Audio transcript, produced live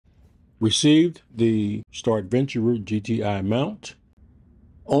Received the Starizona GTI mount.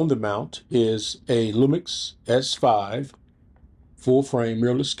 On the mount is a Lumix S5 full-frame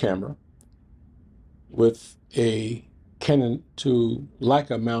mirrorless camera with a Canon to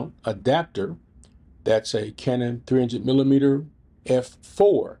Leica mount adapter. That's a Canon 300mm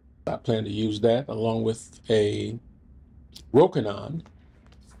f4. I plan to use that along with a Canon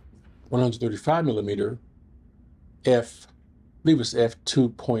 135mm f, I believe it's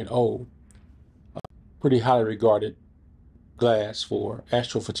f2.0, pretty highly regarded glass for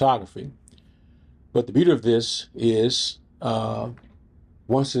astrophotography. But the beauty of this is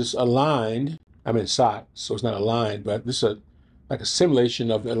once it's aligned, I'm inside, so it's not aligned, but this is like a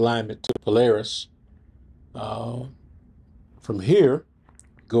simulation of alignment to Polaris. From here,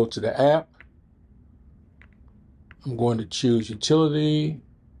 go to the app. I'm going to choose utility,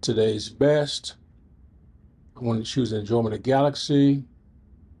 today's best. I'm going to choose enjoyment of galaxy.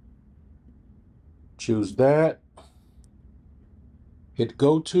 Choose that. Hit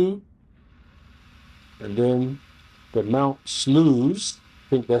go to, and then the mount slews, I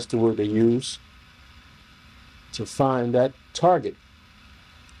think that's the word they use, to find that target.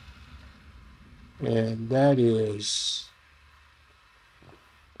 And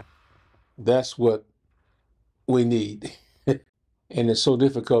that's what we need. And it's so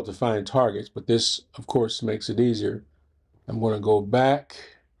difficult to find targets, but this, of course, makes it easier. I'm going to go back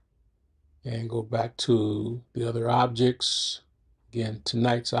and go back to the other objects. Again,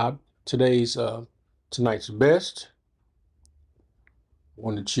 tonight's best. I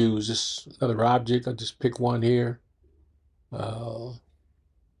want to choose this other object. I'll just pick one here.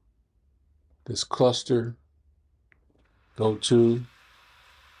 This cluster, go to,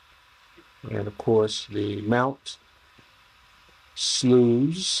 and of course the mount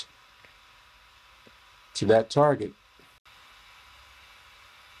slews to that target.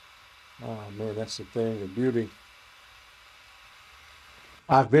 Oh man, that's the thing, the beauty.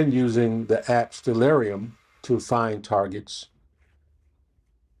 I've been using the app Stellarium to find targets,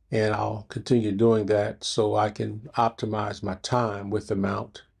 and I'll continue doing that so I can optimize my time with the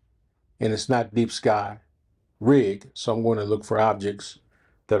mount. And it's not deep sky rig, so I'm going to look for objects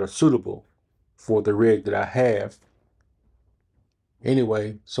that are suitable for the rig that I have.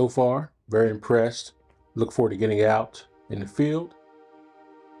 Anyway, so far, very impressed. Look forward to getting out in the field.